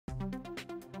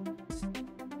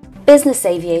Business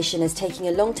aviation is taking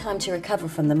a long time to recover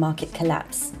from the market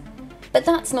collapse. But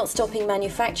that's not stopping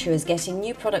manufacturers getting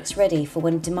new products ready for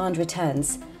when demand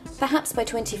returns. Perhaps by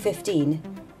 2015,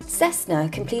 Cessna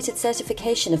completed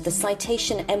certification of the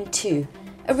Citation M2,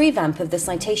 a revamp of the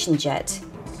Citation jet.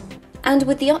 And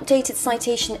with the updated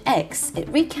Citation X, it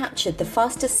recaptured the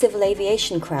fastest civil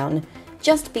aviation crown,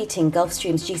 just beating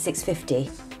Gulfstream's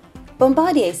G650.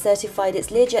 Bombardier certified its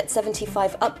Learjet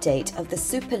 75 update of the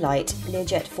super-light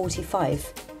Learjet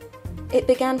 45. It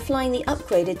began flying the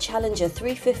upgraded Challenger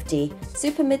 350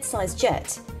 super mid-size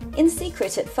jet, in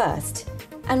secret at first,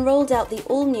 and rolled out the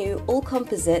all-new,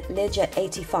 all-composite Learjet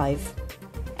 85.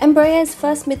 Embraer's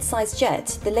first mid-size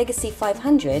jet, the Legacy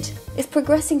 500, is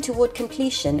progressing toward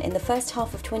completion in the first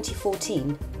half of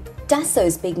 2014.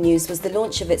 Dassault's big news was the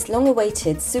launch of its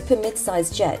long-awaited super mid-size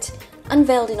jet,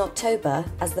 unveiled in October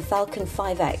as the Falcon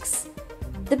 5X.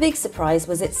 The big surprise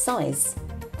was its size.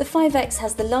 The 5X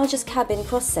has the largest cabin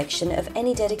cross-section of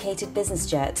any dedicated business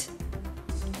jet.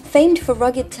 Famed for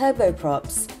rugged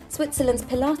turboprops, Switzerland's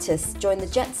Pilatus joined the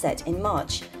jet set in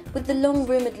March with the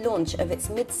long-rumoured launch of its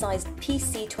mid-sized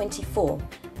PC-24,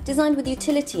 designed with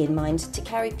utility in mind to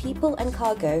carry people and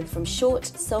cargo from short,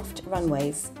 soft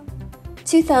runways.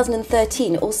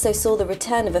 2013 also saw the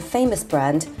return of a famous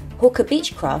brand, Hawker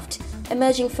Beechcraft,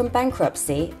 emerging from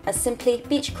bankruptcy as simply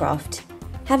Beechcraft.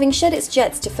 Having shed its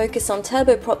jets to focus on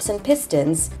turboprops and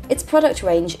pistons, its product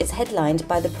range is headlined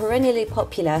by the perennially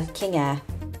popular King Air.